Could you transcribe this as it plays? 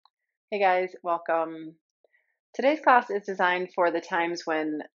Hey guys, welcome. Today's class is designed for the times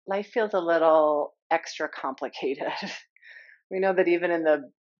when life feels a little extra complicated. We know that even in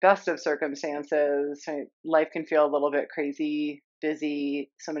the best of circumstances, right, life can feel a little bit crazy, busy,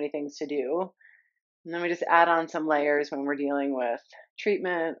 so many things to do. And then we just add on some layers when we're dealing with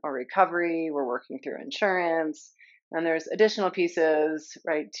treatment or recovery, we're working through insurance, and there's additional pieces,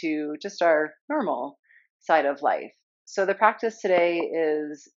 right, to just our normal side of life. So the practice today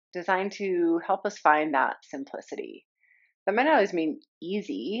is designed to help us find that simplicity. That might not always mean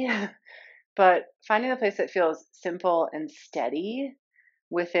easy, but finding a place that feels simple and steady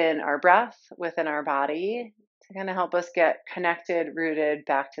within our breath, within our body, to kind of help us get connected, rooted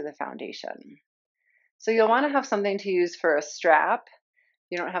back to the foundation. So you'll want to have something to use for a strap. If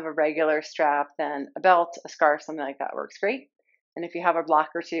you don't have a regular strap, then a belt, a scarf, something like that works great. And if you have a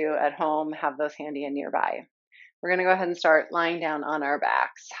block or two at home, have those handy and nearby. We're going to go ahead and start lying down on our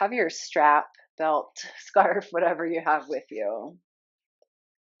backs. Have your strap, belt, scarf, whatever you have with you.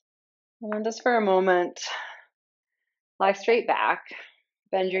 And then just for a moment, lie straight back,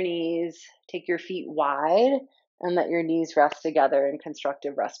 bend your knees, take your feet wide, and let your knees rest together in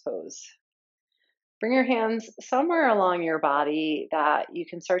constructive rest pose. Bring your hands somewhere along your body that you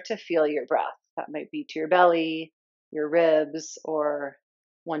can start to feel your breath. That might be to your belly, your ribs, or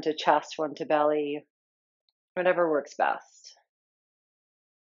one to chest, one to belly, whatever works best.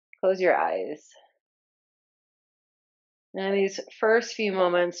 Close your eyes. And in these first few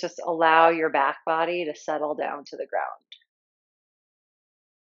moments, just allow your back body to settle down to the ground.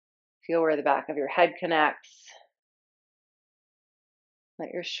 Feel where the back of your head connects.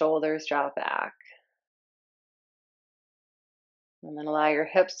 Let your shoulders drop back. And then allow your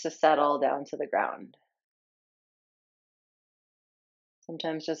hips to settle down to the ground.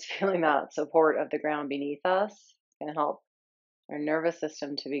 Sometimes just feeling that support of the ground beneath us can help our nervous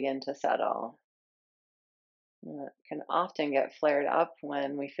system to begin to settle. And it can often get flared up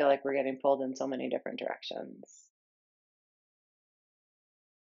when we feel like we're getting pulled in so many different directions.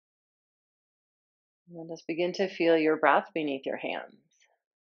 And then just begin to feel your breath beneath your hands.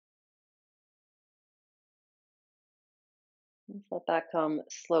 Just let that come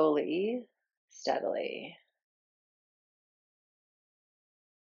slowly, steadily.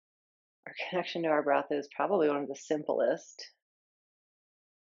 Our connection to our breath is probably one of the simplest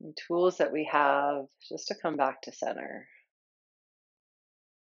tools that we have just to come back to center.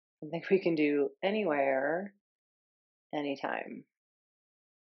 Something we can do anywhere, anytime.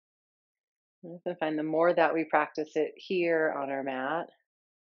 And I find the more that we practice it here on our mat,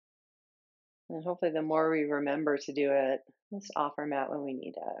 and hopefully the more we remember to do it just off our mat when we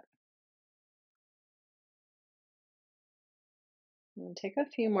need it. And take a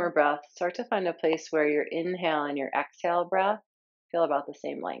few more breaths. Start to find a place where your inhale and your exhale breath feel about the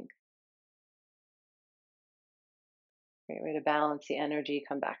same length. Great way to balance the energy,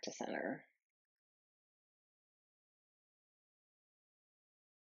 come back to center.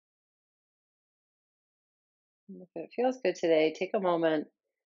 And if it feels good today, take a moment,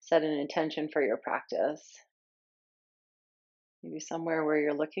 set an intention for your practice. Maybe somewhere where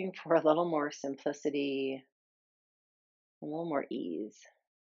you're looking for a little more simplicity, a little more ease.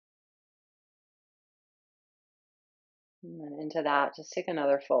 And then into that, just take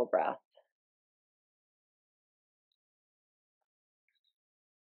another full breath.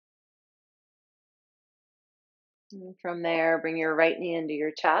 And from there, bring your right knee into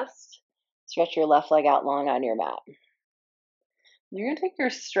your chest. Stretch your left leg out long on your mat. You're going to take your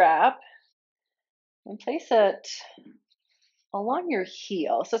strap and place it along your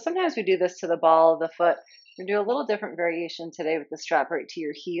heel. So sometimes we do this to the ball of the foot. We're going to do a little different variation today with the strap right to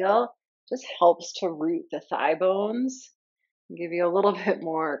your heel. Just helps to root the thigh bones and give you a little bit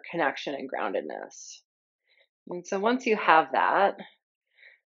more connection and groundedness. And so once you have that,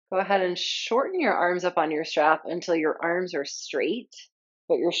 go ahead and shorten your arms up on your strap until your arms are straight,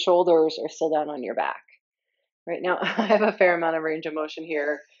 but your shoulders are still down on your back. Right now, I have a fair amount of range of motion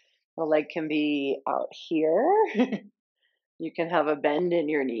here. The leg can be out here. You can have a bend in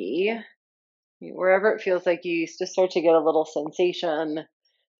your knee. Wherever it feels like you just start to get a little sensation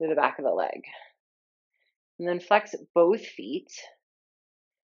through the back of the leg. And then flex both feet.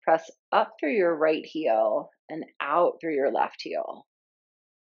 Press up through your right heel and out through your left heel.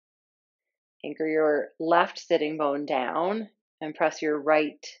 Anchor your left sitting bone down and press your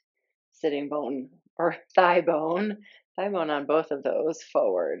right sitting bone or thigh bone on both of those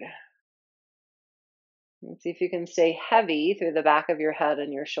forward. And see if you can stay heavy through the back of your head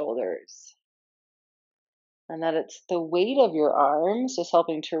and your shoulders. And that it's the weight of your arms just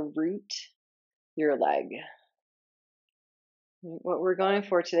helping to root your leg. What we're going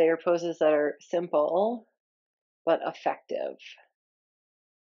for today are poses that are simple but effective.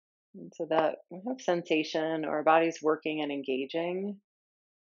 And so that we have sensation, or our body's working and engaging.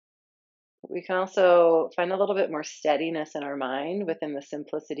 We can also find a little bit more steadiness in our mind within the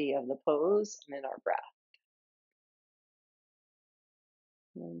simplicity of the pose and in our breath.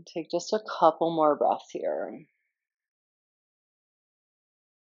 And take just a couple more breaths here.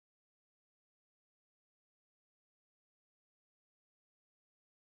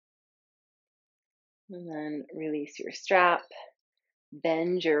 And then release your strap.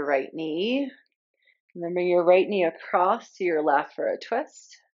 Bend your right knee. And then bring your right knee across to your left for a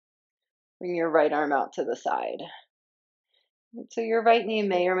twist. Bring your right arm out to the side. So your right knee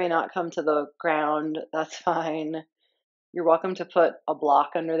may or may not come to the ground. That's fine. You're welcome to put a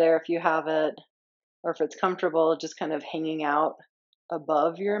block under there if you have it, or if it's comfortable just kind of hanging out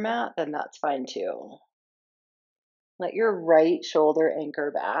above your mat, then that's fine too. Let your right shoulder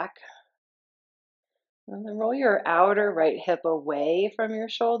anchor back. And then roll your outer right hip away from your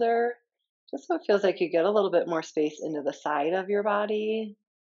shoulder, just so it feels like you get a little bit more space into the side of your body.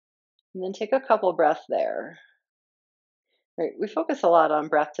 And then take a couple breaths there. Right, we focus a lot on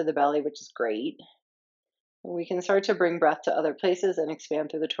breath to the belly, which is great. We can start to bring breath to other places and expand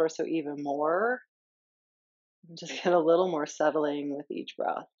through the torso even more. And just get a little more settling with each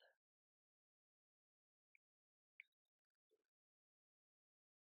breath.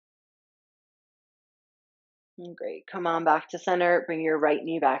 Great. Come on back to center. Bring your right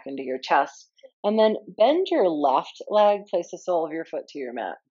knee back into your chest. And then bend your left leg. Place the sole of your foot to your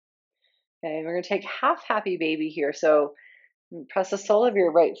mat. Okay, we're going to take half happy baby here. So press the sole of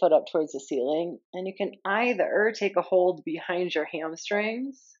your right foot up towards the ceiling. And you can either take a hold behind your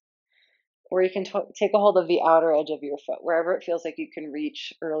hamstrings, or you can take a hold of the outer edge of your foot, wherever it feels like you can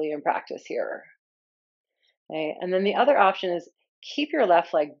reach early in practice here. Okay, and then the other option is keep your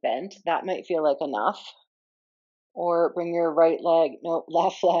left leg bent. That might feel like enough. Or bring your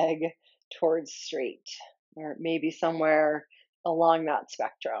left leg towards straight, or maybe somewhere along that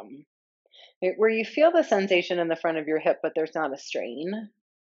spectrum. Okay, where you feel the sensation in the front of your hip, but there's not a strain.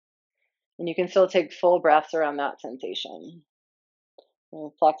 And you can still take full breaths around that sensation.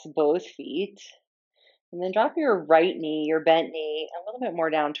 And flex both feet. And then drop your right knee, your bent knee, a little bit more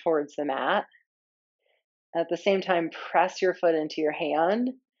down towards the mat. At the same time, press your foot into your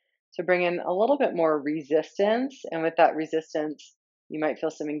hand to bring in a little bit more resistance. And with that resistance, you might feel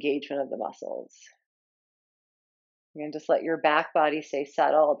some engagement of the muscles. And just let your back body stay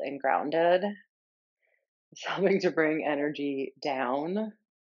settled and grounded. It's helping to bring energy down.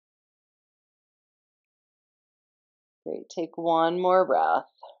 Great. Take one more breath.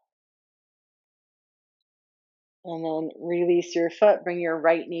 And then release your foot. Bring your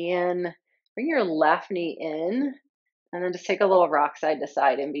right knee in. Bring your left knee in. And then just take a little rock side to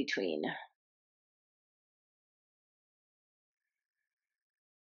side in between.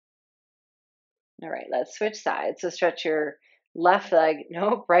 All right, let's switch sides. So stretch your left leg,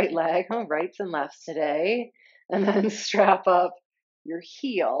 nope, right leg, oh, rights and lefts today. And then strap up your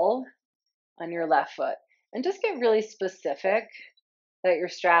heel on your left foot. And just get really specific that your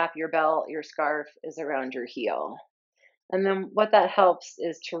strap, your belt, your scarf is around your heel. And then what that helps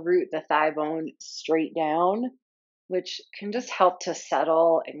is to root the thigh bone straight down, which can just help to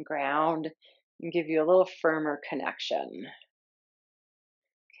settle and ground and give you a little firmer connection.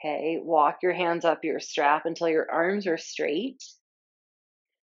 Okay, walk your hands up your strap until your arms are straight,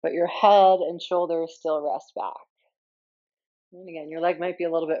 but your head and shoulders still rest back. And again, your leg might be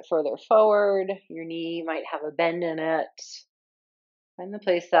a little bit further forward, your knee might have a bend in it. Find the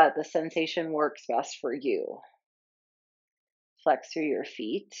place that the sensation works best for you. Flex through your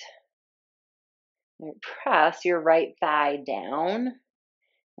feet. And press your right thigh down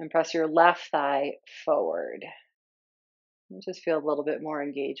and press your left thigh forward. And just feel a little bit more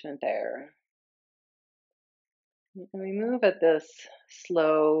engagement there. And we move at this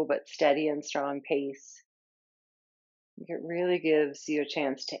slow but steady and strong pace. It really gives you a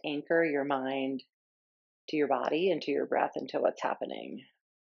chance to anchor your mind to your body and to your breath and to what's happening.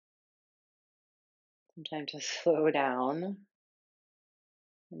 Sometimes to slow down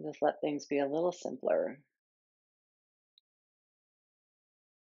and just let things be a little simpler.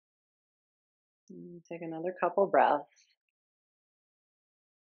 And take another couple breaths.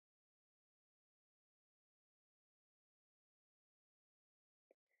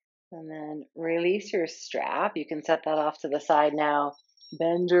 And then release your strap. You can set that off to the side now.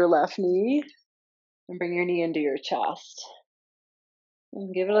 Bend your left knee and bring your knee into your chest.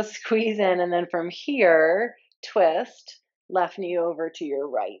 And give it a squeeze in. And then from here, twist left knee over to your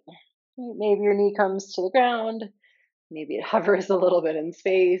right. Maybe your knee comes to the ground. Maybe it hovers a little bit in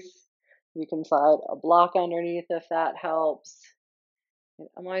space. You can slide a block underneath if that helps.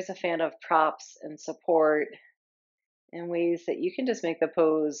 I'm always a fan of props and support in ways that you can just make the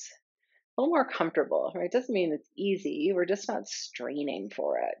pose a little more comfortable, right? It doesn't mean it's easy. We're just not straining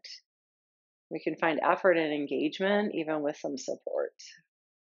for it. We can find effort and engagement even with some support.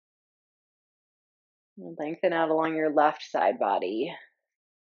 And lengthen out along your left side body.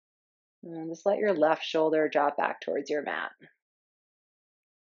 And just let your left shoulder drop back towards your mat.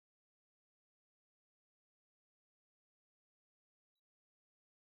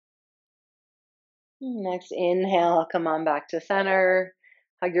 Next inhale, come on back to center.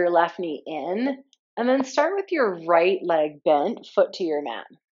 Hug your left knee in. And then start with your right leg bent, foot to your mat.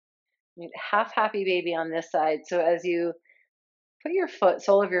 Half happy baby on this side. So as you put your foot,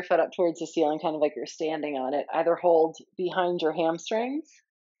 sole of your foot up towards the ceiling, kind of like you're standing on it, either hold behind your hamstrings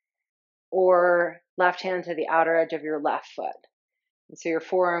or left hand to the outer edge of your left foot. And so your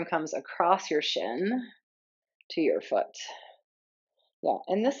forearm comes across your shin to your foot. Yeah,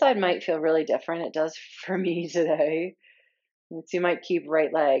 and this side might feel really different. It does for me today. So you might keep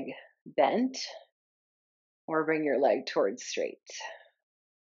right leg bent or bring your leg towards straight.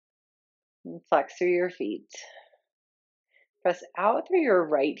 And flex through your feet. Press out through your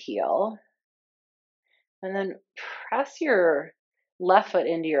right heel. And then press your left foot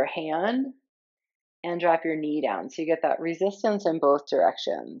into your hand and drop your knee down. So you get that resistance in both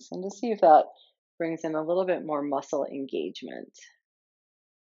directions. And just see if that brings in a little bit more muscle engagement.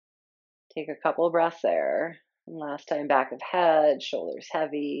 Take a couple of breaths there. And last time, back of head, shoulders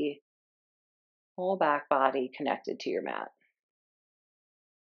heavy, whole back body connected to your mat.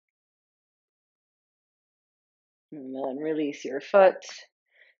 And then release your foot.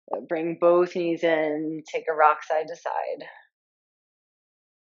 Bring both knees in. Take a rock side to side.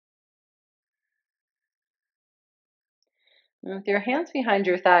 And with your hands behind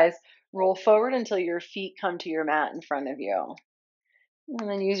your thighs, roll forward until your feet come to your mat in front of you. And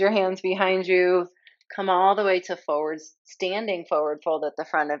then use your hands behind you. Come all the way to forward, standing forward fold at the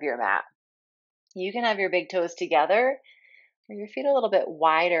front of your mat. You can have your big toes together or your feet a little bit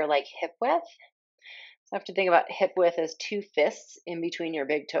wider, like hip width. So I have to think about hip width as 2 fists in between your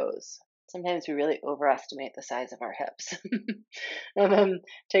big toes. Sometimes we really overestimate the size of our hips. And then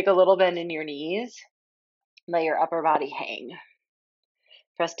take a little bend in your knees. Let your upper body hang.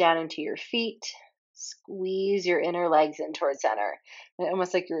 Press down into your feet. Squeeze your inner legs in towards center. And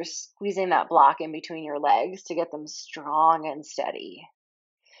almost like you're squeezing that block in between your legs to get them strong and steady.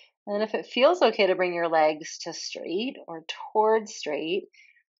 And then if it feels okay to bring your legs to straight or towards straight,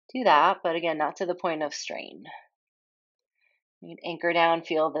 do that, but again, not to the point of strain. You can anchor down,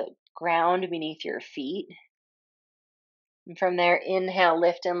 feel the ground beneath your feet. And from there, inhale,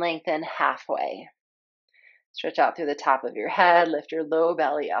 lift and lengthen halfway. Stretch out through the top of your head, lift your low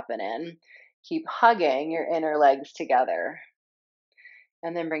belly up and in. Keep hugging your inner legs together.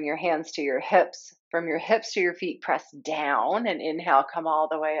 And then bring your hands to your hips. From your hips to your feet, press down and inhale, come all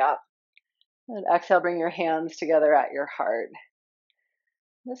the way up. And exhale, bring your hands together at your heart.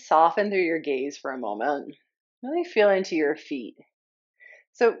 Just soften through your gaze for a moment. Really feel into your feet.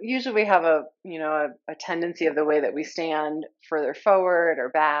 So usually we have a tendency of the way that we stand further forward or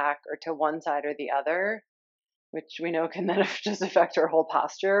back or to one side or the other, which we know can then just affect our whole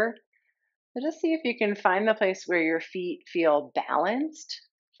posture. So just see if you can find the place where your feet feel balanced,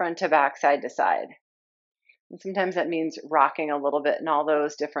 front to back, side to side. And sometimes that means rocking a little bit in all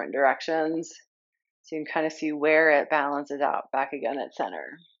those different directions. So you can kind of see where it balances out back again at center.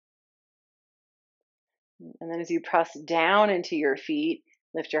 And then as you press down into your feet,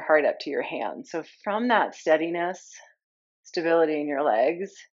 lift your heart up to your hands. So from that steadiness, stability in your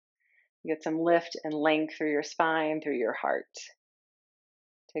legs, you get some lift and length through your spine, through your heart.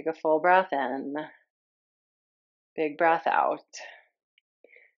 Take a full breath in, big breath out.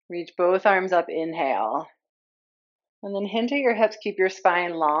 Reach both arms up, inhale. And then hinge at your hips, keep your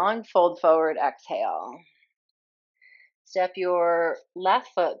spine long, fold forward, exhale. Step your left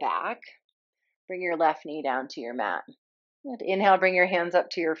foot back. Bring your left knee down to your mat. And inhale, bring your hands up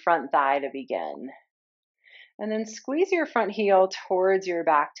to your front thigh to begin. And then squeeze your front heel towards your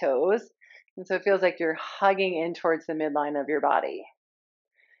back toes. And so it feels like you're hugging in towards the midline of your body.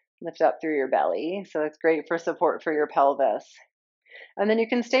 Lift up through your belly. So it's great for support for your pelvis. And then you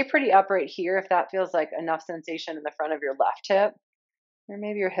can stay pretty upright here if that feels like enough sensation in the front of your left hip. Or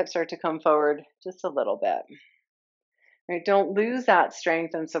maybe your hips start to come forward just a little bit. Right, don't lose that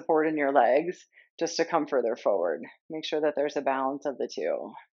strength and support in your legs just to come further forward. Make sure that there's a balance of the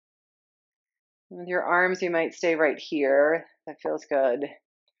two. With your arms, you might stay right here. That feels good.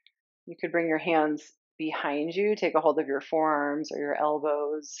 You could bring your hands behind you, take a hold of your forearms or your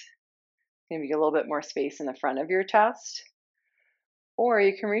elbows, maybe a little bit more space in the front of your chest. Or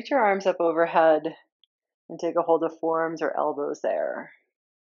you can reach your arms up overhead and take a hold of forearms or elbows there.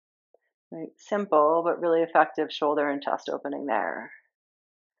 Right? Simple, but really effective shoulder and chest opening there.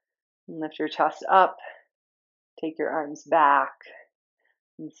 And lift your chest up, take your arms back,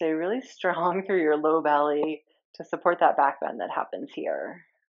 and stay really strong through your low belly to support that back bend that happens here.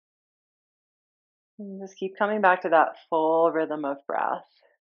 And just keep coming back to that full rhythm of breath.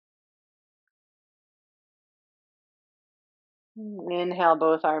 Inhale,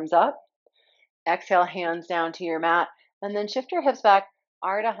 both arms up. Exhale, hands down to your mat. And then shift your hips back,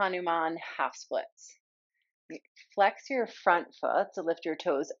 Ardha Hanuman, half splits. Flex your front foot, so lift your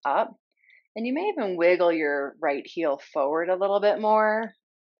toes up. And you may even wiggle your right heel forward a little bit more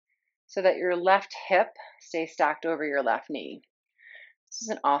so that your left hip stays stacked over your left knee. This is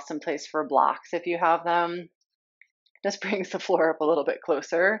an awesome place for blocks if you have them. Just brings the floor up a little bit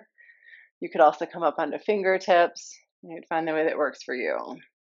closer. You could also come up onto fingertips. You'd find the way that works for you.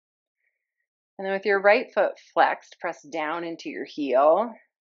 And then with your right foot flexed, press down into your heel.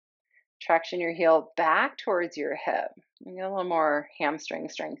 Traction your heel back towards your hip. You get a little more hamstring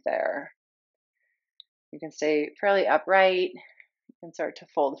strength there. You can stay fairly upright. You can start to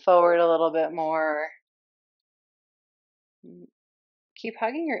fold forward a little bit more. Keep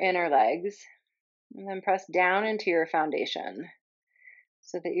hugging your inner legs and then press down into your foundation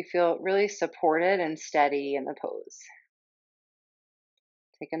so that you feel really supported and steady in the pose.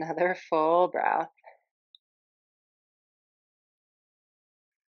 Take another full breath.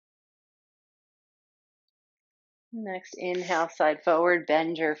 Next, inhale, side forward,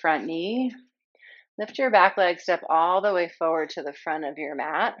 bend your front knee. Lift your back leg, step all the way forward to the front of your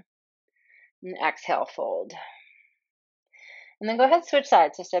mat. And exhale, fold. And then go ahead, switch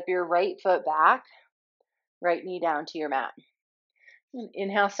sides. So step your right foot back, right knee down to your mat. And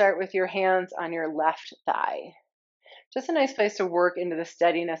inhale, start with your hands on your left thigh. Just a nice place to work into the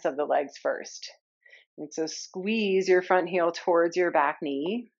steadiness of the legs first. And so squeeze your front heel towards your back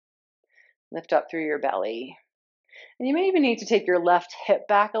knee. Lift up through your belly. And you may even need to take your left hip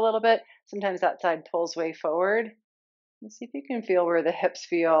back a little bit. Sometimes that side pulls way forward. And see if you can feel where the hips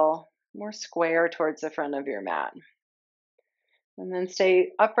feel more square towards the front of your mat. And then stay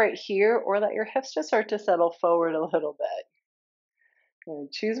upright here or let your hips just start to settle forward a little bit.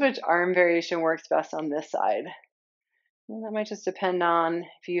 And choose which arm variation works best on this side. And that might just depend on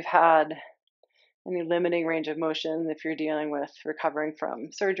if you've had any limiting range of motion, if you're dealing with recovering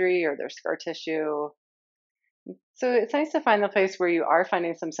from surgery or there's scar tissue. So it's nice to find the place where you are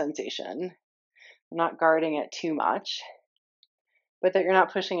finding some sensation, not guarding it too much, but that you're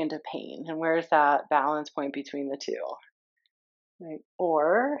not pushing into pain. And where's that balance point between the two? Right.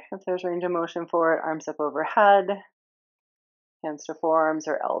 Or if there's range of motion for it, arms up overhead, hands to forearms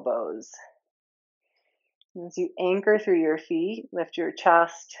or elbows. And as you anchor through your feet, lift your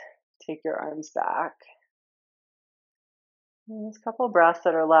chest, take your arms back. And there's a couple breaths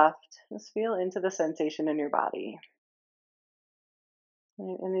that are left. Just feel into the sensation in your body.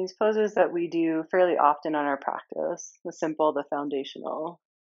 Right. And these poses that we do fairly often on our practice, the simple, the foundational,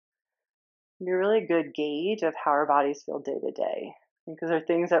 can be a really good gauge of how our bodies feel day to day, because they're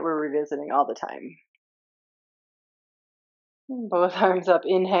things that we're revisiting all the time. Both arms up,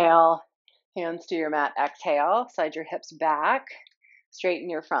 inhale, hands to your mat, exhale, slide your hips back, straighten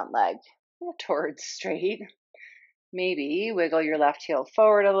your front leg towards straight. Maybe wiggle your left heel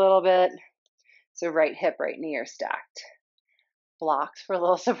forward a little bit. So right hip, right knee are stacked. Blocks for a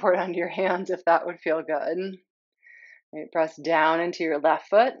little support under your hands if that would feel good. Right, press down into your left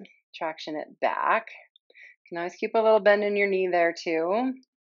foot, traction it back. You can always keep a little bend in your knee there too.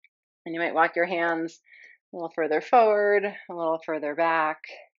 And you might walk your hands a little further forward, a little further back.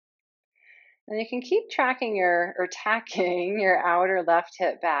 And you can keep tacking your outer left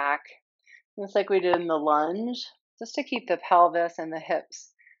hip back, just like we did in the lunge, just to keep the pelvis and the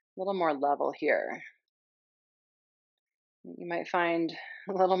hips a little more level here. You might find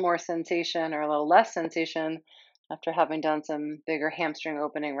a little more sensation or a little less sensation after having done some bigger hamstring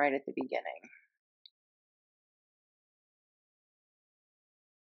opening right at the beginning.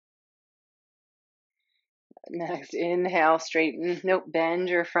 Next, inhale, straighten. Nope, bend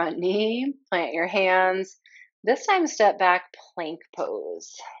your front knee, plant your hands. This time, step back, plank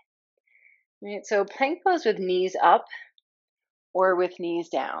pose. Right, so plank pose with knees up or with knees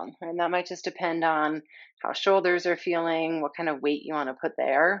down. And that might just depend on how shoulders are feeling, what kind of weight you want to put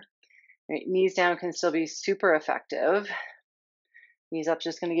there. Right, knees down can still be super effective. Knees up is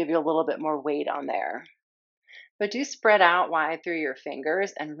just going to give you a little bit more weight on there. But do spread out wide through your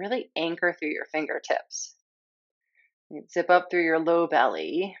fingers and really anchor through your fingertips. Zip up through your low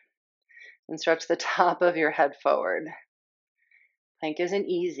belly and stretch the top of your head forward. Plank isn't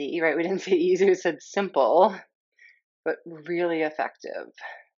easy, right? We didn't say easy, we said simple, but really effective.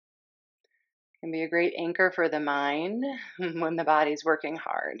 Can be a great anchor for the mind when the body's working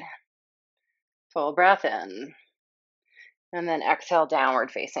hard. Full breath in, and then exhale,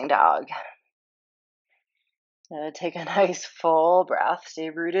 downward facing dog. Take a nice full breath. Stay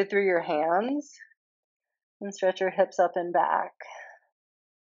rooted through your hands and stretch your hips up and back.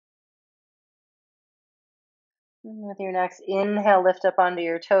 And with your next inhale, lift up onto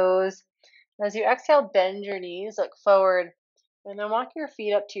your toes. As you exhale, bend your knees, look forward, and then walk your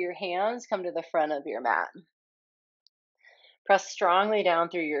feet up to your hands. Come to the front of your mat. Press strongly down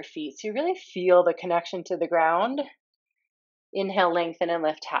through your feet so you really feel the connection to the ground. Inhale, lengthen and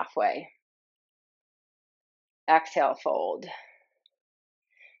lift halfway. Exhale, fold.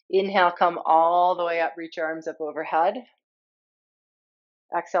 Inhale, come all the way up, reach your arms up overhead.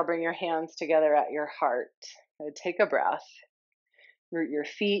 Exhale, bring your hands together at your heart. Take a breath. Root your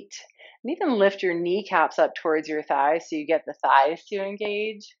feet and even lift your kneecaps up towards your thighs so you get the thighs to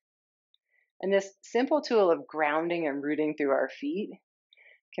engage. And this simple tool of grounding and rooting through our feet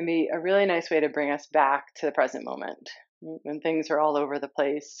can be a really nice way to bring us back to the present moment. When things are all over the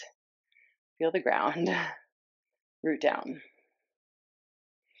place, feel the ground, root down.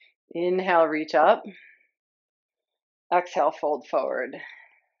 Inhale, reach up. Exhale, fold forward.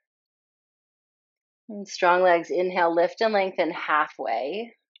 And strong legs, inhale, lift and lengthen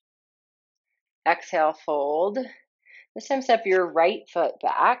halfway. Exhale, fold. This time step your right foot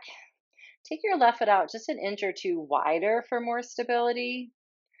back. Take your left foot out just an inch or two wider for more stability.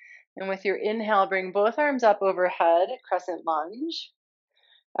 And with your inhale, bring both arms up overhead, crescent lunge.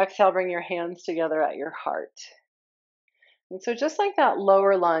 Exhale, bring your hands together at your heart. And so just like that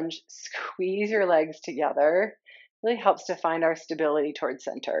lower lunge, squeeze your legs together. Really helps to find our stability towards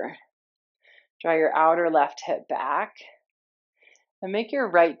center. Draw your outer left hip back. And make your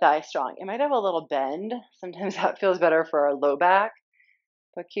right thigh strong. It might have a little bend. Sometimes that feels better for our low back.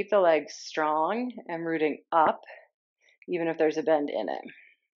 But keep the legs strong and rooting up, even if there's a bend in it.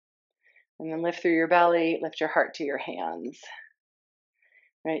 And then lift through your belly, lift your heart to your hands.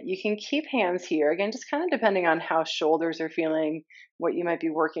 Right? You can keep hands here, again, just kind of depending on how shoulders are feeling, what you might be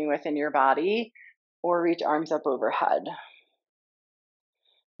working with in your body, or reach arms up overhead.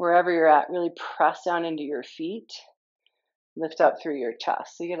 Wherever you're at, really press down into your feet, lift up through your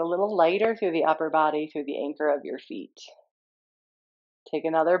chest. So you get a little lighter through the upper body, through the anchor of your feet. Take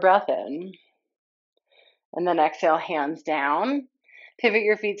another breath in, and then exhale, hands down. Pivot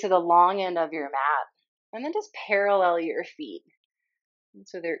your feet to the long end of your mat, and then just parallel your feet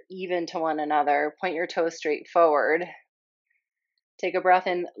so they're even to one another. Point your toes straight forward. Take a breath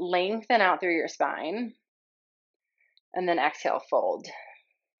in, lengthen out through your spine, and then exhale, fold.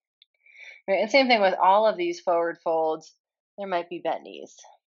 Right, and same thing with all of these forward folds, there might be bent knees.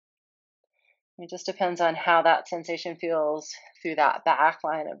 It just depends on how that sensation feels through that back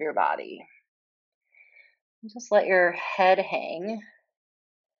line of your body. Just let your head hang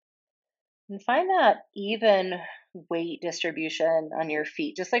and find that even weight distribution on your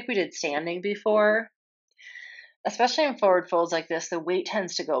feet, just like we did standing before. Especially in forward folds like this, the weight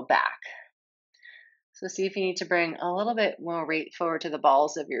tends to go back. So see if you need to bring a little bit more weight forward to the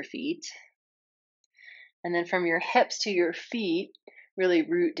balls of your feet. And then from your hips to your feet, really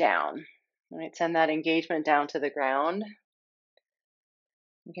root down. Right? Send that engagement down to the ground.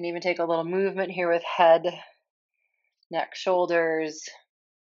 You can even take a little movement here with head, neck, shoulders.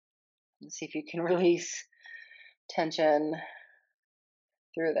 And see if you can release tension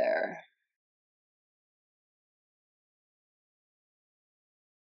through there.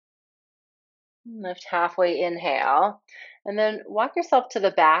 Lift halfway, inhale, and then walk yourself to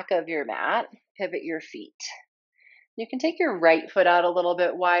the back of your mat, pivot your feet. You can take your right foot out a little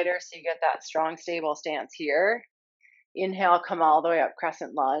bit wider so you get that strong, stable stance here. Inhale, come all the way up,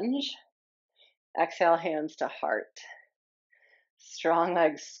 crescent lunge. Exhale, hands to heart. Strong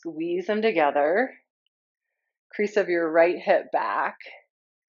legs, squeeze them together. Crease of your right hip back,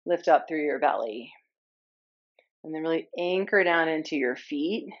 lift up through your belly. And then really anchor down into your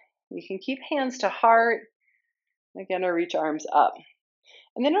feet. You can keep hands to heart. Again, or reach arms up.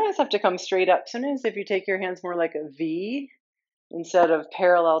 And they don't always have to come straight up. Sometimes if you take your hands more like a V instead of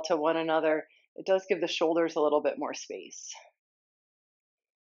parallel to one another, it does give the shoulders a little bit more space.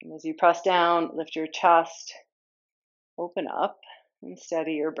 And as you press down, lift your chest, open up, and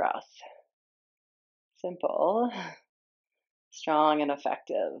steady your breath. Simple, strong, and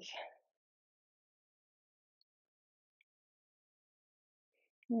effective.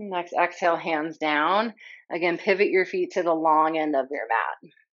 Next, exhale, hands down. Again, pivot your feet to the long end of your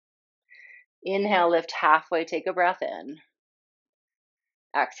mat. Inhale, lift halfway, take a breath in.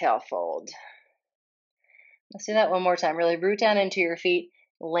 Exhale, fold. Let's do that one more time. Really root down into your feet,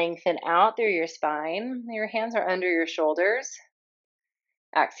 lengthen out through your spine. Your hands are under your shoulders.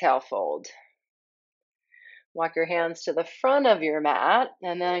 Exhale, fold. Walk your hands to the front of your mat,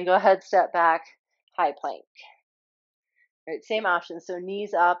 and then go ahead, step back, high plank. All right, same option. So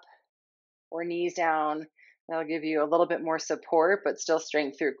knees up or knees down. That'll give you a little bit more support, but still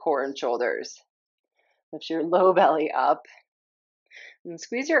strength through core and shoulders. Lift your low belly up and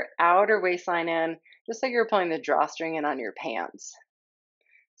squeeze your outer waistline in, just like you're pulling the drawstring in on your pants.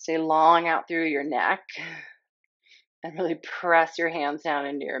 Stay long out through your neck and really press your hands down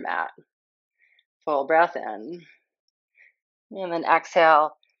into your mat. Full breath in. And then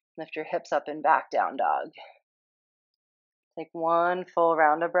exhale, lift your hips up and back, down dog. Take one full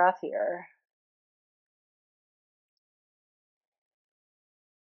round of breath here.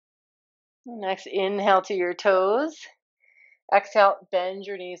 Next, inhale to your toes. Exhale, bend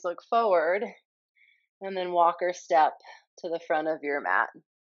your knees, look forward, and then walk or step to the front of your mat.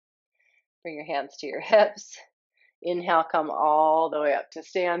 Bring your hands to your hips. Inhale, come all the way up to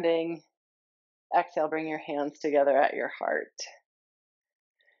standing. Exhale, bring your hands together at your heart.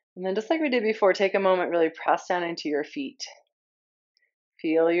 And then just like we did before, take a moment, really press down into your feet.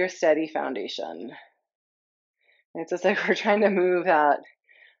 Feel your steady foundation. It's just like we're trying to move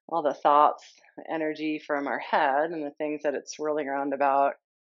all the thoughts, energy from our head and the things that it's swirling around about,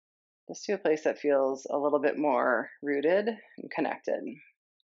 just to a place that feels a little bit more rooted and connected.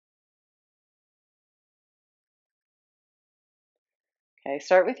 Okay,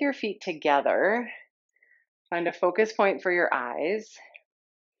 start with your feet together. Find a focus point for your eyes.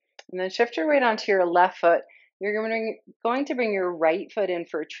 And then shift your weight onto your left foot. You're going to bring your right foot in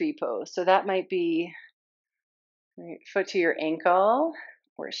for a tree pose. So that might be right foot to your ankle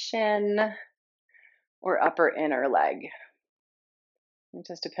or shin or upper inner leg. It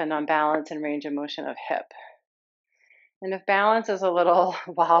just depends on balance and range of motion of hip. And if balance is a little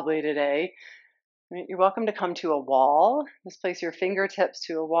wobbly today, right, you're welcome to come to a wall. Just place your fingertips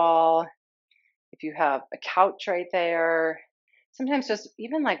to a wall. If you have a couch right there, sometimes just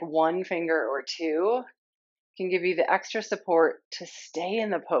even like one finger or two can give you the extra support to stay in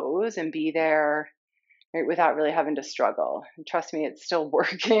the pose and be there, right, without really having to struggle. And trust me, it's still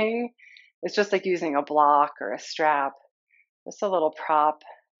working. It's just like using a block or a strap, just a little prop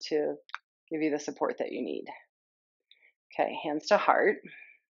to give you the support that you need. Okay, hands to heart.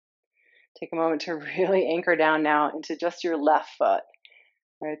 Take a moment to really anchor down now into just your left foot.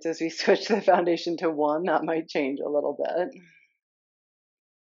 Right, so as we switch the foundation to one, that might change a little bit.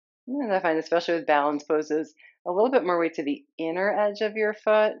 And I find, especially with balance poses, a little bit more weight to the inner edge of your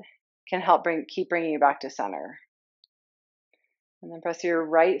foot can help keep bringing you back to center. And then press your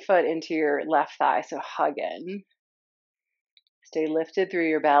right foot into your left thigh, so hug in. Stay lifted through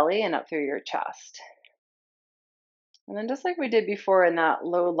your belly and up through your chest. And then just like we did before in that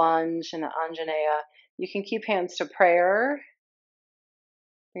low lunge and the Anjaneya, you can keep hands to prayer.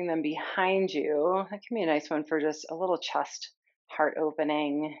 Bring them behind you. That can be a nice one for just a little chest heart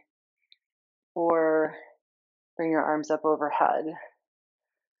opening. Or bring your arms up overhead.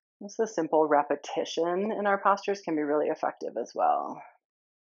 Just a simple repetition in our postures can be really effective as well.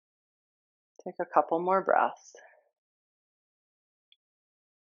 Take a couple more breaths.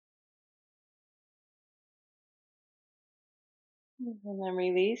 And then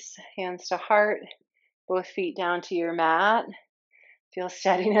release, hands to heart, both feet down to your mat. Feel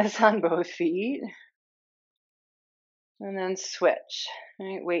steadiness on both feet. And then switch.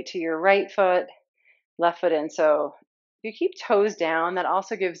 Right? Weight to your right foot, left foot in. So if you keep toes down, that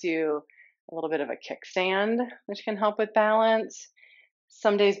also gives you a little bit of a kickstand, which can help with balance.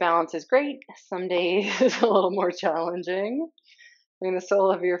 Some days balance is great. Some days is a little more challenging. Bring the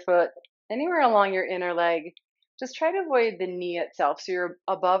sole of your foot anywhere along your inner leg. Just try to avoid the knee itself. So you're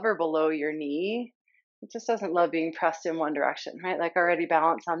above or below your knee. It just doesn't love being pressed in one direction, right? Like already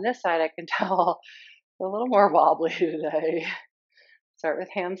balance on this side, I can tell a little more wobbly today. Start with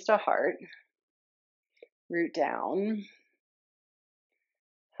hands to heart. Root down.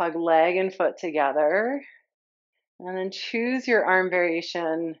 Hug leg and foot together. And then choose your arm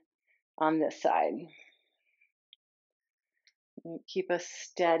variation on this side. And keep a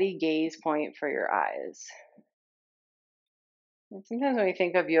steady gaze point for your eyes. And sometimes when we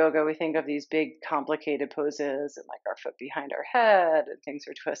think of yoga, we think of these big complicated poses and like our foot behind our head and things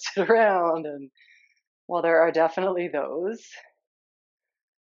are twisted around. And while there are definitely those,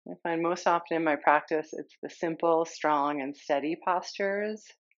 I find most often in my practice, it's the simple, strong, and steady postures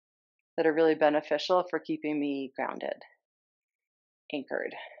that are really beneficial for keeping me grounded,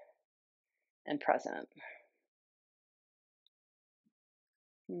 anchored, and present.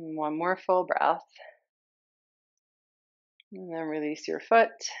 One more full breath. And then release your foot.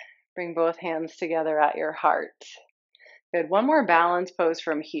 Bring both hands together at your heart. Good. One more balance pose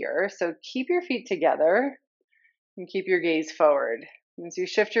from here. So keep your feet together and keep your gaze forward. As you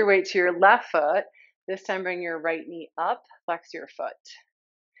shift your weight to your left foot, this time bring your right knee up, flex your foot.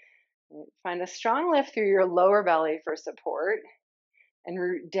 Find a strong lift through your lower belly for support and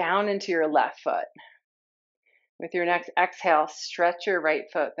root down into your left foot. With your next exhale, stretch your right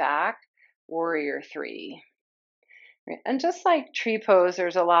foot back, warrior three. And just like tree pose,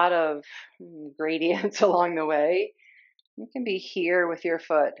 there's a lot of gradients along the way. You can be here with your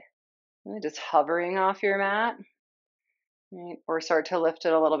foot really just hovering off your mat, right? Or start to lift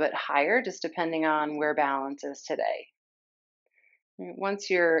it a little bit higher, just depending on where balance is today. Right? Once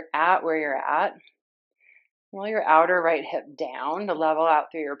you're at where you're at, roll your outer right hip down to level out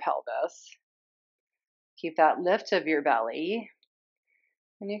through your pelvis. Keep that lift of your belly.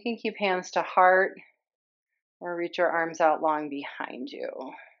 And you can keep hands to heart or reach your arms out long behind you.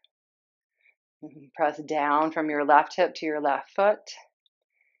 Press down from your left hip to your left foot.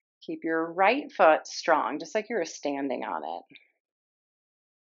 Keep your right foot strong, just like you're standing on it.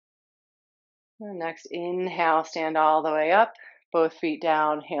 And next, inhale, stand all the way up, both feet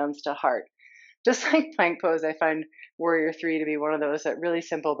down, hands to heart. Just like plank pose, I find warrior three to be one of those that really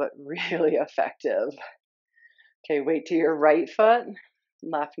simple but really effective. Okay, weight to your right foot,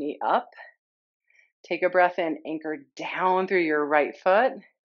 left knee up. Take a breath in, anchor down through your right foot,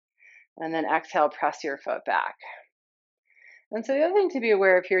 and then exhale, press your foot back. And so the other thing to be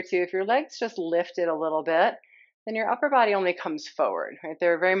aware of here too, if your legs just lifted a little bit, then your upper body only comes forward, right?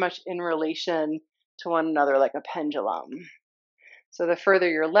 They're very much in relation to one another like a pendulum. So the further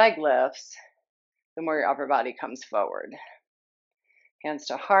your leg lifts, the more your upper body comes forward. Hands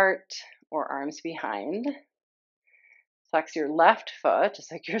to heart or arms behind. Flex your left foot, just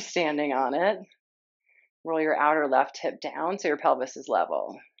like you're standing on it. Roll your outer left hip down so your pelvis is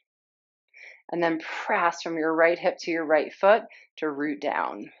level. And then press from your right hip to your right foot to root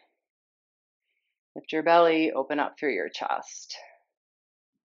down. Lift your belly, open up through your chest.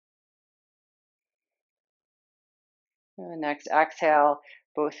 And next, exhale,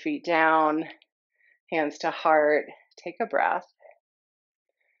 both feet down, hands to heart. Take a breath.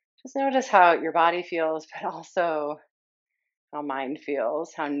 Just notice how your body feels, but also how mind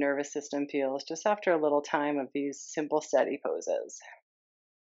feels, how nervous system feels, just after a little time of these simple, steady poses.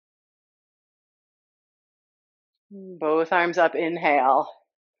 Both arms up, inhale.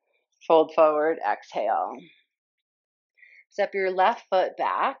 Fold forward, exhale. Step your left foot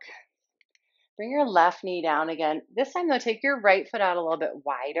back. Bring your left knee down again. This time, though, take your right foot out a little bit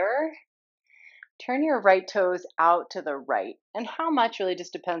wider. Turn your right toes out to the right. And how much really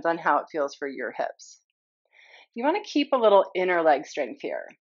just depends on how it feels for your hips. You want to keep a little inner leg strength here.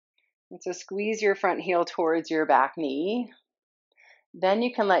 And so squeeze your front heel towards your back knee. Then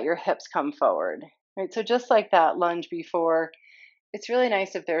you can let your hips come forward. Right? So just like that lunge before, it's really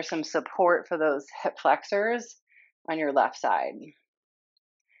nice if there's some support for those hip flexors on your left side.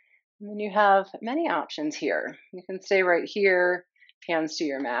 And then you have many options here. You can stay right here, hands to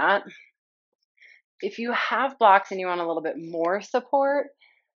your mat. If you have blocks and you want a little bit more support,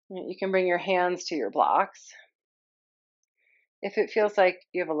 you can bring your hands to your blocks. If it feels like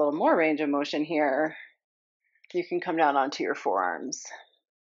you have a little more range of motion here, you can come down onto your forearms.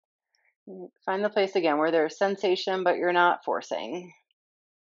 Find the place again where there's sensation, but you're not forcing.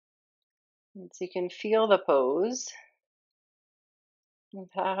 And so you can feel the pose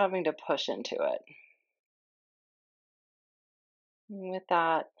without having to push into it. And with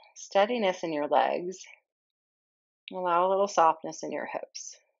that steadiness in your legs, allow a little softness in your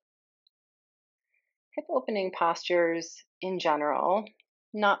hips. Hip opening postures in general,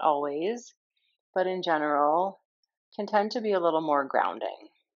 not always, but in general, can tend to be a little more grounding.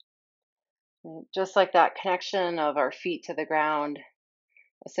 Just like that connection of our feet to the ground,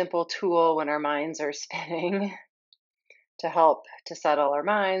 a simple tool when our minds are spinning to help to settle our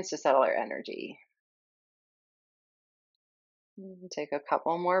minds, to settle our energy. Take a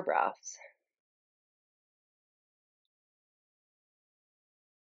couple more breaths.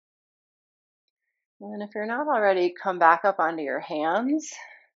 And if you're not already, come back up onto your hands.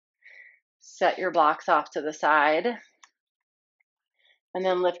 Set your blocks off to the side. And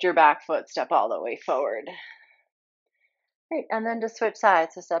then lift your back foot, step all the way forward. Great, and then to switch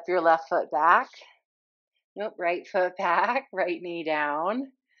sides. So step your left foot back. Nope, right foot back, right knee down.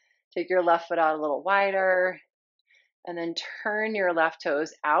 Take your left foot out a little wider. And then turn your left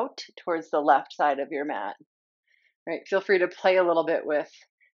toes out towards the left side of your mat. Right? Feel free to play a little bit with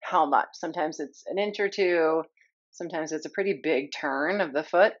how much. Sometimes it's an inch or two. Sometimes it's a pretty big turn of the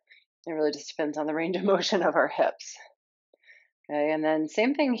foot. It really just depends on the range of motion of our hips. Okay, and then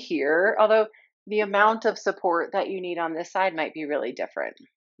same thing here, although the amount of support that you need on this side might be really different.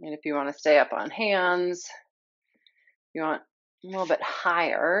 And if you want to stay up on hands, you want a little bit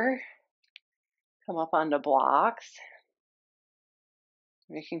higher, come up onto blocks.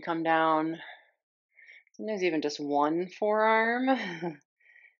 You can come down, sometimes even just one forearm.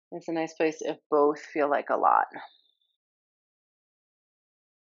 It's a nice place if both feel like a lot.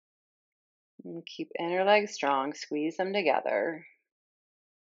 And keep inner legs strong, squeeze them together.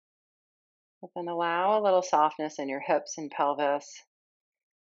 But then allow a little softness in your hips and pelvis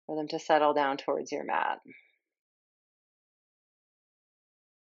for them to settle down towards your mat.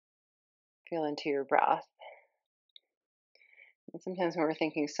 Feel into your breath. And sometimes when we're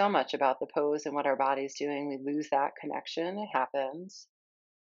thinking so much about the pose and what our body's doing, we lose that connection. It happens.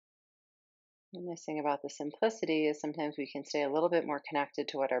 The nice thing about the simplicity is sometimes we can stay a little bit more connected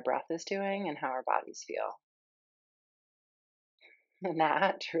to what our breath is doing and how our bodies feel. And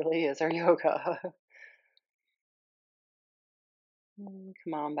that truly is our yoga.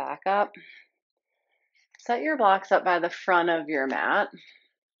 Come on back up. Set your blocks up by the front of your mat.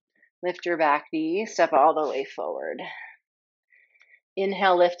 Lift your back knee, step all the way forward.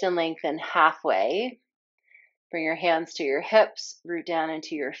 Inhale, lift and lengthen halfway. Bring your hands to your hips, root down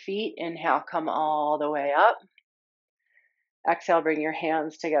into your feet. Inhale, come all the way up. Exhale, bring your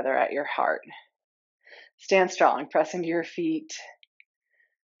hands together at your heart. Stand strong, press into your feet.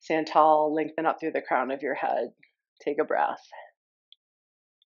 Stand tall, lengthen up through the crown of your head. Take a breath.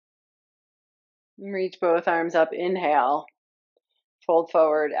 Reach both arms up, inhale. Fold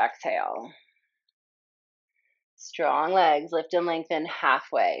forward, exhale. Strong legs, lift and lengthen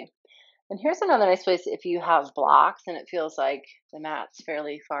halfway. And here's another nice place if you have blocks and it feels like the mat's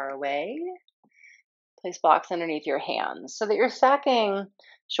fairly far away. Place blocks underneath your hands so that you're stacking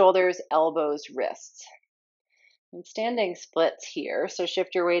shoulders, elbows, wrists. And standing splits here. So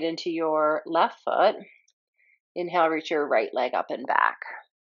shift your weight into your left foot. Inhale, reach your right leg up and back.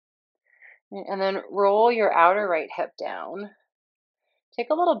 And then roll your outer right hip down. Take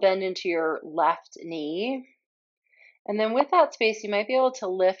a little bend into your left knee. And then with that space, you might be able to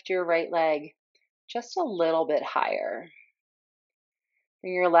lift your right leg just a little bit higher.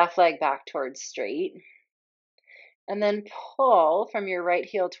 Bring your left leg back towards straight. And then pull from your right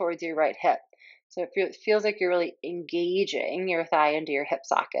heel towards your right hip. So it feels like you're really engaging your thigh into your hip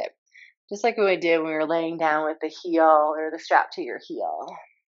socket. Just like what we did when we were laying down with the heel or the strap to your heel.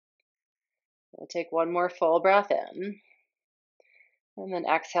 We'll take one more full breath in. And then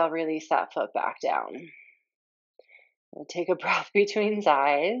exhale, release that foot back down. We'll take a breath between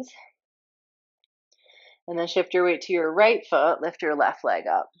sighs. And then shift your weight to your right foot, lift your left leg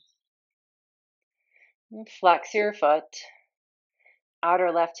up. And flex your foot,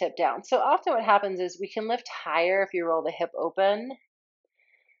 outer left hip down. So often what happens is we can lift higher if you roll the hip open.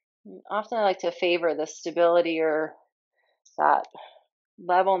 And often I like to favor the stability or that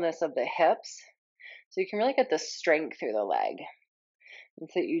levelness of the hips. So you can really get the strength through the leg. And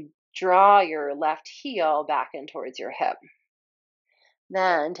so you draw your left heel back in towards your hip.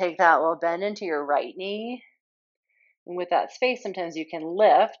 Then take that little bend into your right knee. And with that space, sometimes you can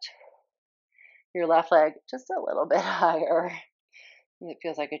lift your left leg just a little bit higher. And it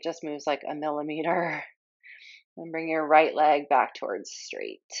feels like it just moves like a millimeter. And bring your right leg back towards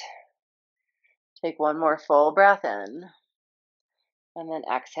straight. Take one more full breath in. And then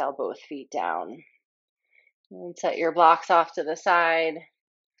exhale both feet down. And set your blocks off to the side.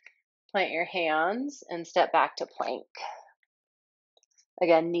 Plant your hands and step back to plank.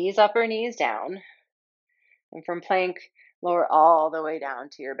 Again, knees up or knees down. And from plank, lower all the way down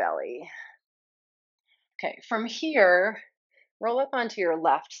to your belly. Okay, from here, roll up onto your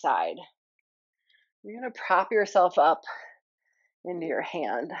left side. You're going to prop yourself up into your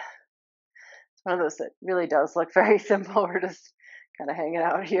hand. It's one of those that really does look very simple. We're just kind of hanging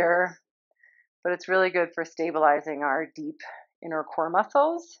out here. But it's really good for stabilizing our deep inner core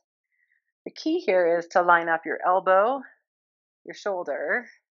muscles. The key here is to line up your elbow, your shoulder,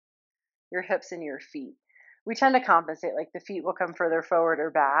 your hips, and your feet. We tend to compensate, like the feet will come further forward or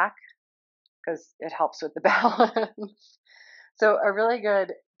back because it helps with the balance. So a really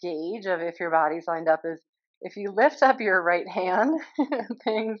good gauge of if your body's lined up is if you lift up your right hand,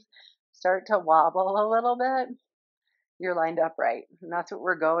 things start to wobble a little bit, you're lined up right. And that's what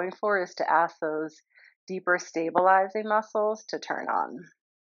we're going for, is to ask those deeper stabilizing muscles to turn on.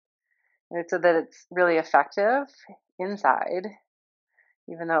 And so that it's really effective inside,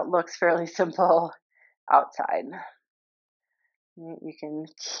 even though it looks fairly simple outside. You can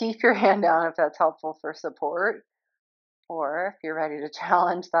keep your hand down if that's helpful for support, or if you're ready to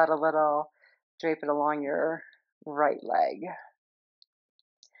challenge that a little, drape it along your right leg.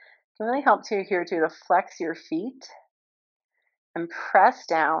 It can really help too here too to flex your feet and press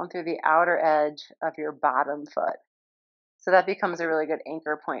down through the outer edge of your bottom foot. So that becomes a really good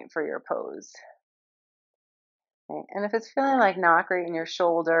anchor point for your pose. Okay. And if it's feeling like not great in your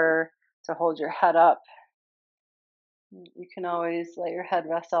shoulder to hold your head up, you can always let your head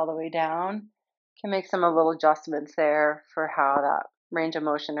rest all the way down. You can make some little adjustments there for how that range of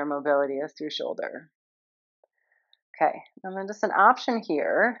motion or mobility is through shoulder. Okay, and then just an option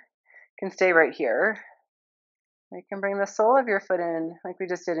here, you can stay right here. You can bring the sole of your foot in like we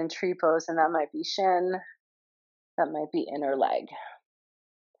just did in tree pose, and that might be shin, that might be inner leg.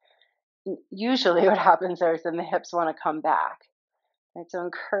 Usually what happens there is then the hips want to come back. Right, so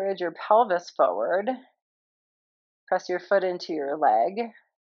encourage your pelvis forward, press your foot into your leg,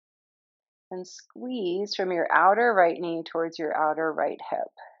 and squeeze from your outer right knee towards your outer right hip.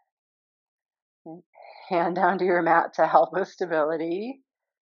 Okay. Hand down to your mat to help with stability.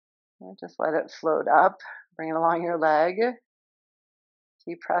 And just let it float up. Bring it along your leg.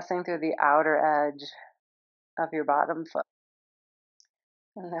 Keep pressing through the outer edge of your bottom foot.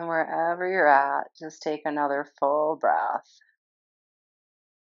 And then wherever you're at, just take another full breath.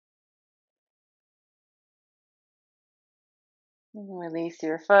 And release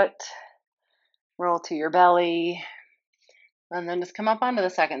your foot. Roll to your belly. And then just come up onto the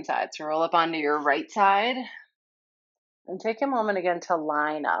second side. So roll up onto your right side. And take a moment again to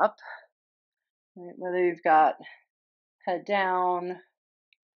line up. Right, whether you've got head down,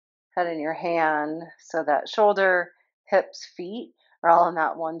 head in your hand, so that shoulder, hips, feet are all in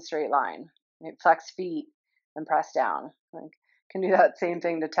that one straight line. Right? Flex feet and press down. Like, can do that same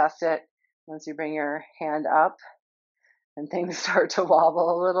thing to test it once you bring your hand up and things start to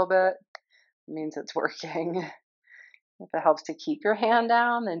wobble a little bit. It means it's working. If it helps to keep your hand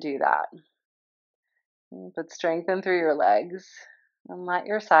down, then do that. But strengthen through your legs and let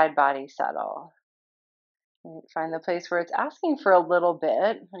your side body settle. Right? Find the place where it's asking for a little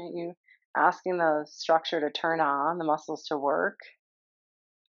bit. Right? You asking the structure to turn on, the muscles to work,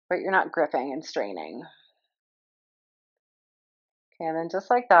 but you're not gripping and straining. Okay, and then just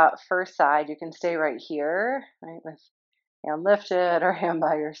like that first side, you can stay right here, right, with hand lifted or hand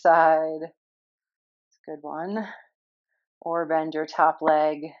by your side. It's a good one. Or bend your top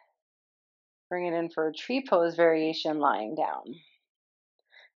leg. Bring it in for a tree pose variation lying down.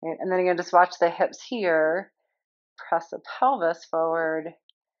 Right, and then again, just watch the hips here. Press the pelvis forward.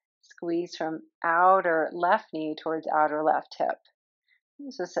 Squeeze from outer left knee towards outer left hip.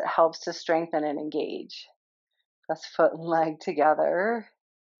 It helps to strengthen and engage. Press foot and leg together.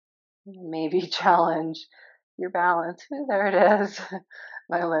 Maybe challenge your balance. Ooh, there it is.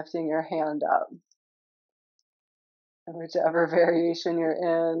 By lifting your hand up. And whichever variation you're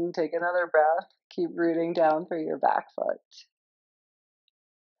in, take another breath. Keep rooting down through your back foot.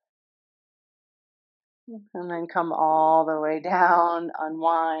 And then come all the way down,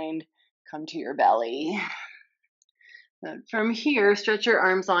 unwind, come to your belly. From here, stretch your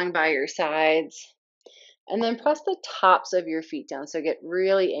arms long by your sides. And then press the tops of your feet down. So get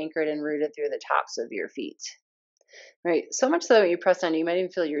really anchored and rooted through the tops of your feet. Right. So much so that when you press down, you might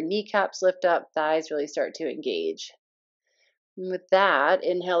even feel your kneecaps lift up, thighs really start to engage. And with that,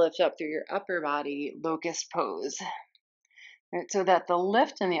 inhale, lift up through your upper body, locust pose. Right. So that the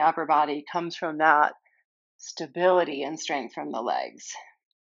lift in the upper body comes from that stability and strength from the legs.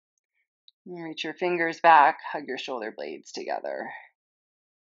 And reach your fingers back, hug your shoulder blades together.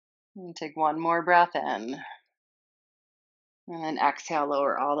 And take one more breath in. And then exhale,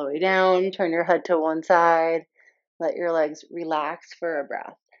 lower all the way down. Turn your head to one side. Let your legs relax for a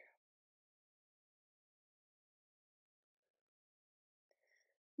breath.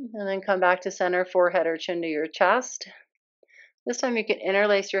 And then come back to center, forehead or chin to your chest. This time you can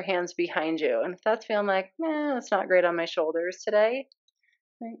interlace your hands behind you. And if that's feeling like, that's not great on my shoulders today,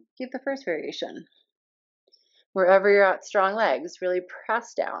 right, keep the first variation. Wherever you're at, strong legs, really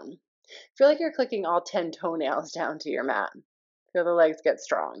press down. Feel like you're clicking all 10 toenails down to your mat. Feel the legs get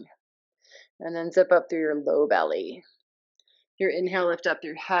strong. And then zip up through your low belly. Your inhale, lift up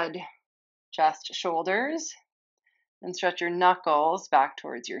through head, chest, shoulders, and stretch your knuckles back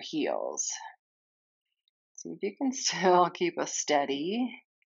towards your heels. See if you can still keep a steady,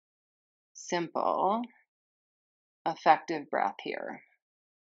 simple, effective breath here.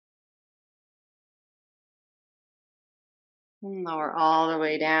 And lower all the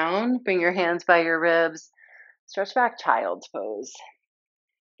way down. Bring your hands by your ribs. Stretch back child's pose.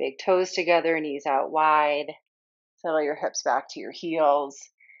 Big toes together, knees out wide. Settle your hips back to your heels.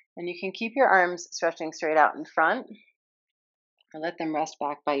 And you can keep your arms stretching straight out in front or let them rest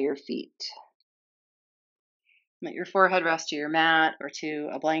back by your feet. Let your forehead rest to your mat or to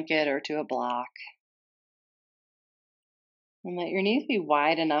a blanket or to a block. And let your knees be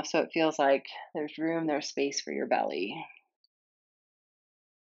wide enough so it feels like there's room, there's space for your belly.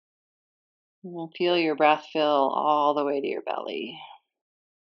 And then feel your breath fill all the way to your belly.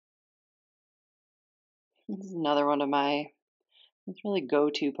 This is another one of my really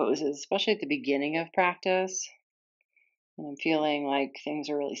go-to poses, especially at the beginning of practice. And I'm feeling like things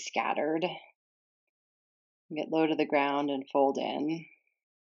are really scattered. Get low to the ground and fold in.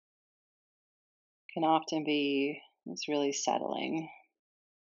 Can often be it's really settling.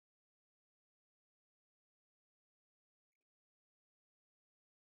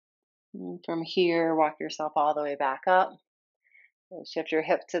 And from here, walk yourself all the way back up. So shift your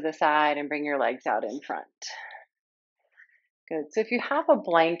hips to the side and bring your legs out in front. Good. So if you have a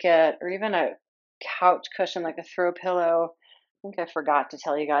blanket or even a couch cushion like a throw pillow, I think I forgot to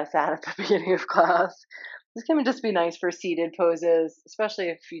tell you guys that at the beginning of class. This can just be nice for seated poses, especially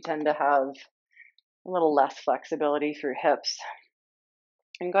if you tend to have a little less flexibility through hips.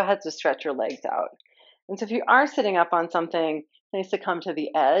 And go ahead to stretch your legs out. And so if you are sitting up on something, it's nice to come to the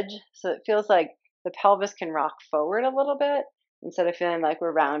edge so it feels like the pelvis can rock forward a little bit instead of feeling like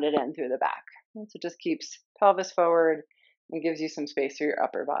we're rounded in through the back. And so it just keeps pelvis forward and gives you some space for your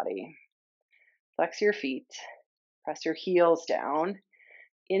upper body. Flex your feet, press your heels down.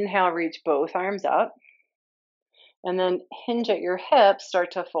 Inhale, reach both arms up. And then hinge at your hips,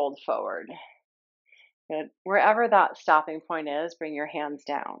 start to fold forward. Good. Wherever that stopping point is, bring your hands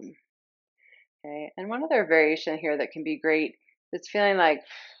down. Okay. And one other variation here that can be great, it's feeling like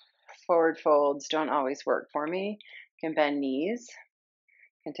forward folds don't always work for me. Can bend knees.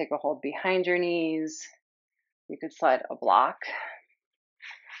 Can take a hold behind your knees. You could slide a block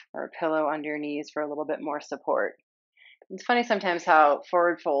or a pillow under your knees for a little bit more support. It's funny sometimes how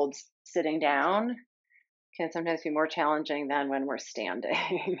forward folds sitting down can sometimes be more challenging than when we're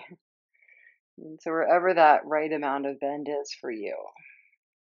standing. And so wherever that right amount of bend is for you,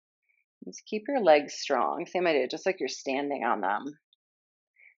 just keep your legs strong. Same idea, just like you're standing on them.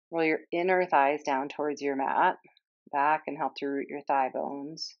 Roll your inner thighs down towards your mat, back and help to root your thigh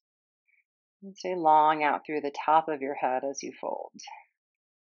bones. And stay long out through the top of your head as you fold.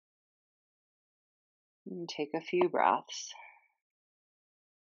 And take a few breaths.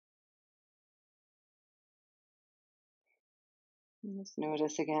 And just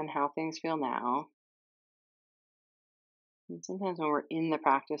notice again how things feel now. And sometimes when we're in the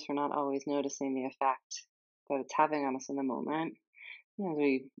practice, we're not always noticing the effect that it's having on us in the moment. As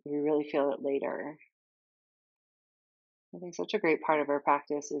we really feel it later. I think such a great part of our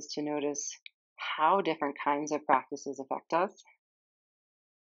practice is to notice how different kinds of practices affect us.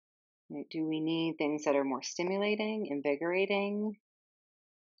 Right? Do we need things that are more stimulating, invigorating?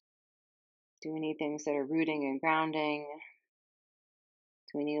 Do we need things that are rooting and grounding?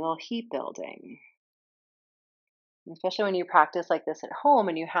 Do we need a little heat building? Especially when you practice like this at home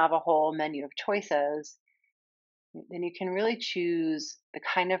and you have a whole menu of choices, then you can really choose the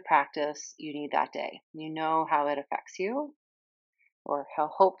kind of practice you need that day. You know how it affects you, or how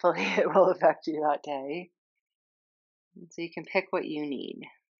hopefully it will affect you that day. And so you can pick what you need.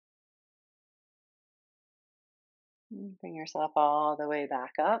 Bring yourself all the way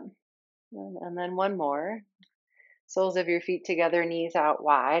back up. And then one more. Soles of your feet together, knees out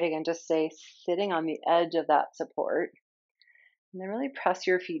wide. Again, just stay sitting on the edge of that support. And then really press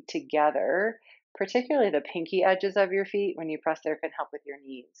your feet together, particularly the pinky edges of your feet. When you press there, can help with your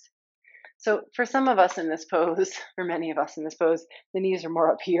knees. So for some of us in this pose, for many of us in this pose, the knees are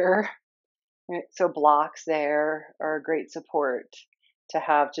more up here. Right? So blocks there are a great support to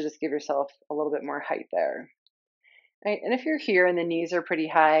have to just give yourself a little bit more height there. Right? And if you're here and the knees are pretty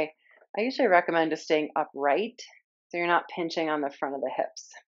high, I usually recommend just staying upright so you're not pinching on the front of the hips.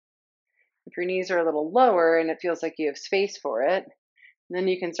 If your knees are a little lower and it feels like you have space for it, then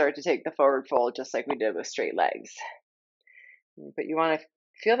you can start to take the forward fold just like we did with straight legs. But you want to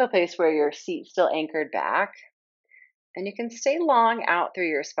feel the place where your seat's still anchored back, and you can stay long out through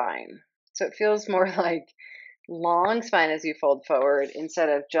your spine. So it feels more like long spine as you fold forward instead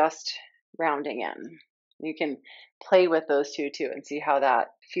of just rounding in. You can play with those two too and see how that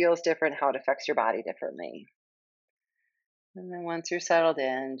feels different, how it affects your body differently. And then once you're settled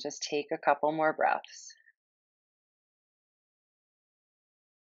in, just take a couple more breaths.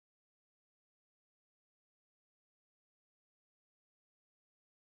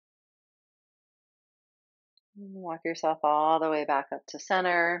 Walk yourself all the way back up to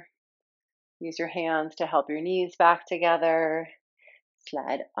center. Use your hands to help your knees back together.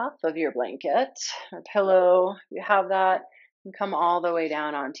 Slide off of your blanket or pillow, if you have that, and come all the way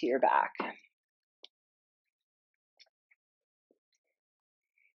down onto your back.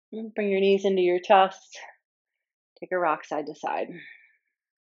 Bring your knees into your chest. Take a rock side to side.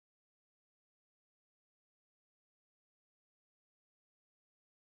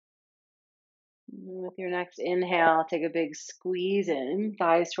 With your next inhale, take a big squeeze in,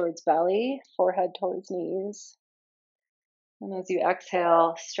 thighs towards belly, forehead towards knees. And as you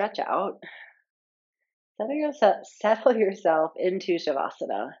exhale, stretch out. Settle yourself into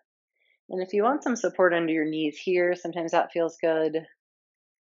Shavasana. And if you want some support under your knees here, sometimes that feels good.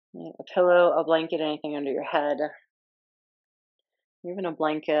 A pillow, a blanket, anything under your head. Even a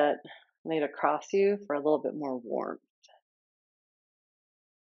blanket laid across you for a little bit more warmth.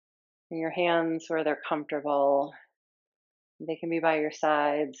 Bring your hands where they're comfortable. They can be by your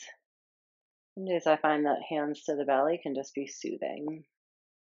sides. Some days I find that hands to the belly can just be soothing.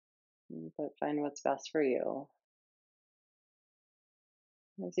 But find what's best for you.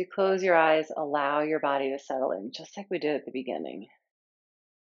 As you close your eyes, allow your body to settle in, just like we did at the beginning.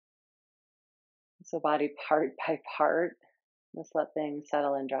 So body part by part, just let things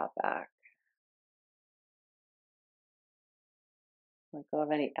settle and drop back. Let go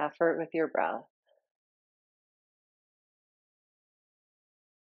of any effort with your breath.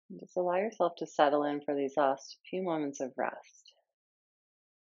 And just allow yourself to settle in for these last few moments of rest.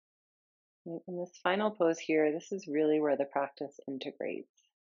 In this final pose here, this is really where the practice integrates.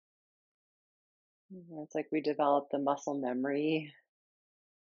 It's like we develop the muscle memory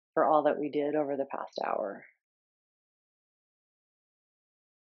for all that we did over the past hour.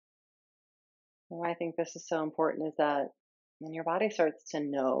 And why I think this is so important is that when your body starts to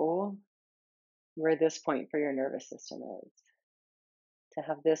know where this point for your nervous system is, to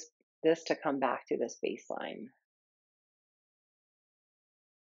have this to come back to this baseline.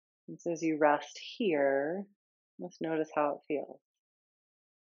 And so as you rest here, just notice how it feels.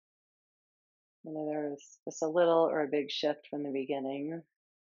 Whether there's just a little or a big shift from the beginning.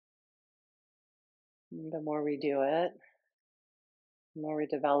 And the more we do it, the more we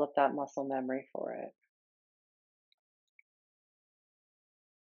develop that muscle memory for it.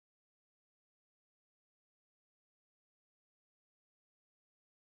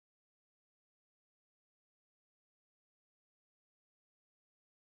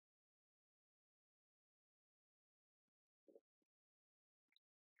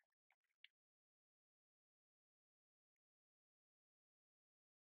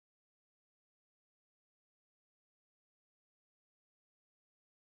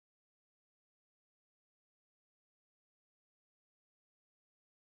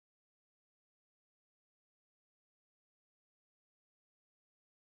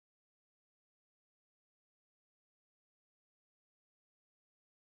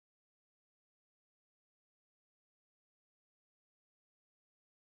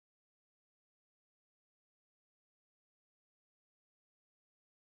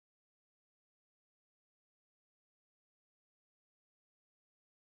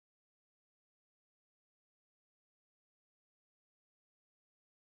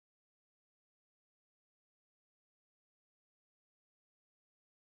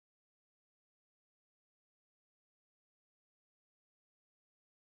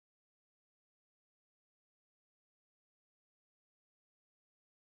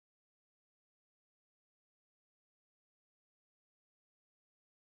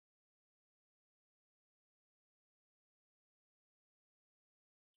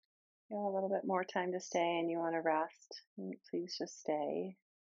 You have a little bit more time to stay and you want to rest, please just stay.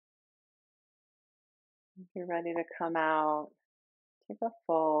 If you're ready to come out, take a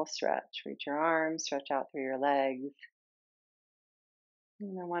full stretch. Reach your arms, stretch out through your legs.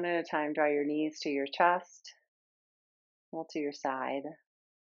 And then one at a time, draw your knees to your chest, roll to your side.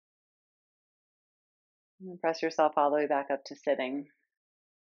 And then press yourself all the way back up to sitting.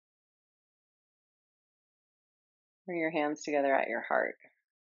 Bring your hands together at your heart.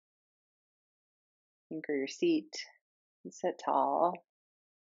 Anchor your seat and sit tall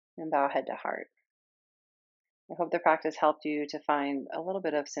and bow head to heart. I hope the practice helped you to find a little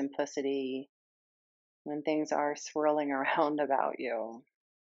bit of simplicity when things are swirling around about you.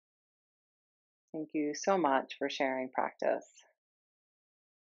 Thank you so much for sharing practice.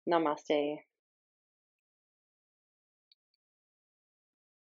 Namaste.